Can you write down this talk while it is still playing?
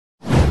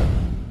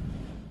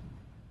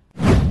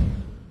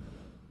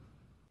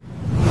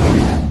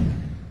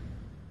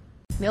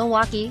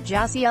Milwaukee,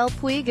 Yasiel,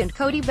 Puig and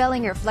Cody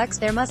Bellinger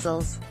flexed their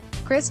muscles.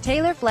 Chris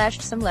Taylor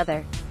flashed some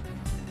leather.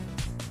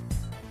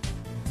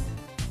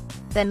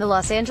 Then the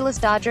Los Angeles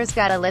Dodgers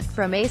got a lift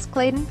from ace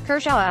Clayton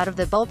Kershaw out of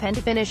the bullpen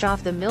to finish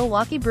off the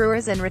Milwaukee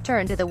Brewers and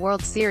return to the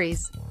World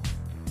Series.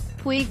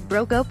 Puig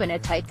broke open a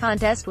tight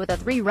contest with a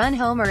 3-run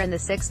homer in the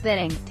 6th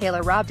inning.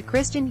 Taylor robbed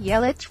Christian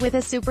Yelich with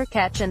a super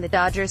catch and the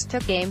Dodgers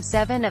took Game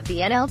 7 of the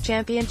NL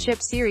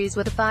Championship Series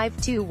with a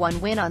 5-1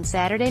 win on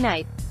Saturday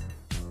night.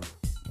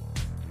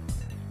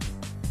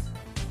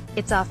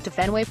 It's off to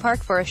Fenway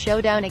Park for a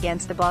showdown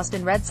against the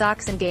Boston Red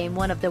Sox in Game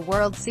 1 of the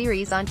World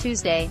Series on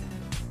Tuesday.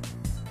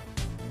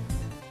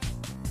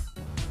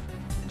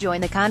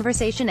 Join the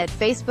conversation at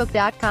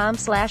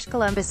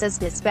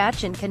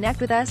facebook.com/ColumbusAsDispatch and connect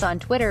with us on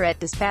Twitter at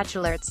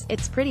DispatchAlerts.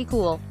 It's pretty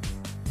cool.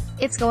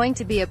 It's going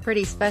to be a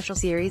pretty special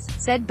series,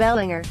 said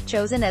Bellinger,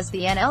 chosen as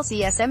the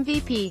NLCS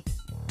MVP.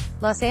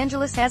 Los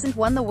Angeles hasn't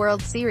won the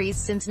World Series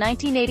since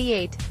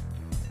 1988.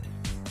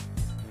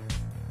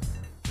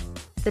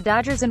 The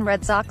Dodgers and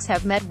Red Sox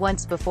have met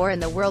once before in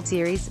the World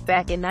Series,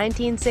 back in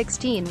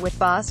 1916 with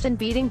Boston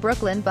beating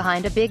Brooklyn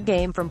behind a big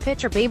game from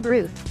pitcher Babe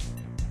Ruth.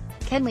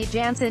 Kenley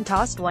Jansen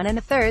tossed 1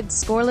 1/3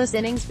 scoreless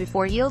innings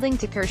before yielding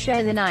to Kershaw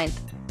in the 9th.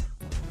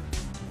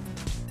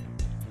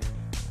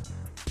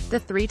 The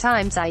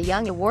 3-time Cy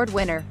Young Award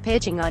winner,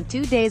 pitching on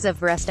 2 days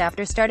of rest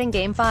after starting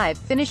Game 5,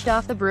 finished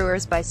off the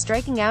Brewers by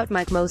striking out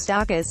Mike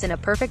Moustakas in a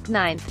perfect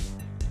 9th.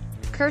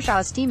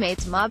 Kershaw's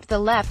teammates mobbed the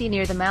lefty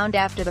near the mound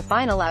after the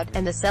final out,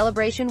 and the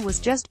celebration was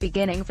just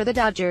beginning for the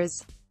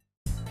Dodgers.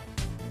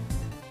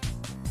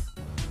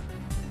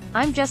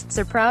 "I'm just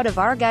so proud of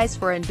our guys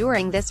for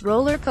enduring this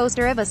roller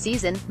coaster of a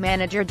season,"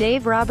 manager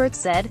Dave Roberts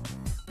said.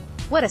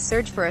 "What a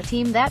surge for a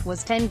team that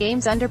was 10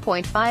 games under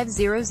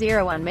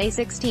 .500 on May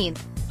 16.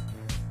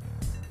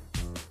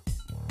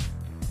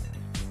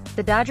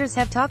 The Dodgers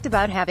have talked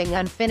about having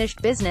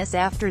unfinished business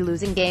after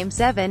losing Game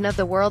 7 of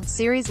the World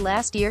Series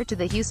last year to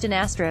the Houston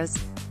Astros.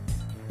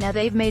 Now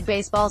they've made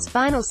baseball's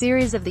final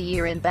series of the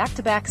year in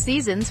back-to-back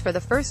seasons for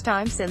the first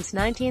time since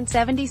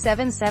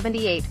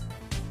 1977-78.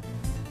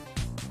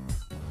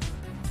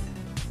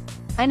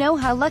 "I know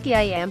how lucky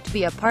I am to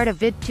be a part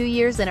of it 2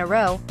 years in a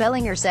row,"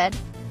 Bellinger said.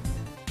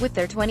 With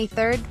their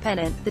 23rd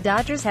pennant, the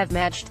Dodgers have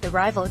matched the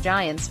rival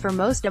Giants for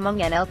most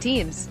among NL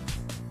teams.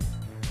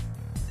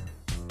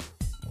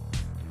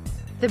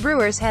 The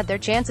Brewers had their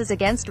chances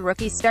against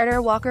rookie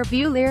starter Walker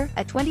Buehler,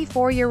 a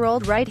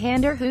 24-year-old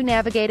right-hander who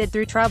navigated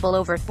through trouble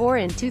over 4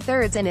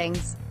 2/3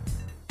 innings.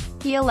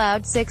 He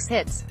allowed 6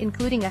 hits,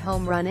 including a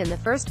home run in the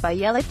first by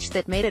Yelich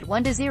that made it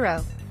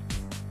 1-0.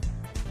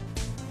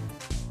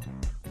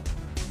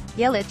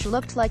 Yelich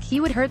looked like he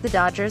would hurt the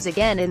Dodgers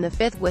again in the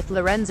 5th with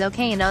Lorenzo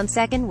Cain on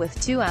second with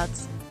 2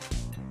 outs.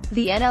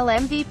 The NL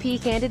MVP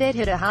candidate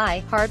hit a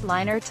high, hard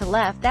liner to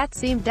left that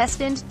seemed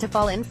destined to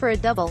fall in for a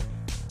double.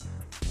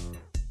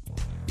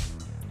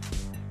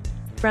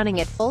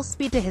 Running at full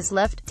speed to his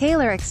left,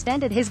 Taylor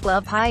extended his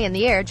glove high in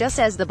the air just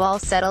as the ball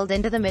settled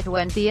into the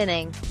midway of the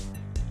inning.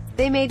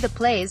 "They made the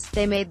plays,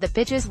 they made the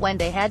pitches when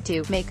they had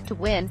to make to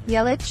win,"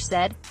 Yelich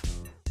said.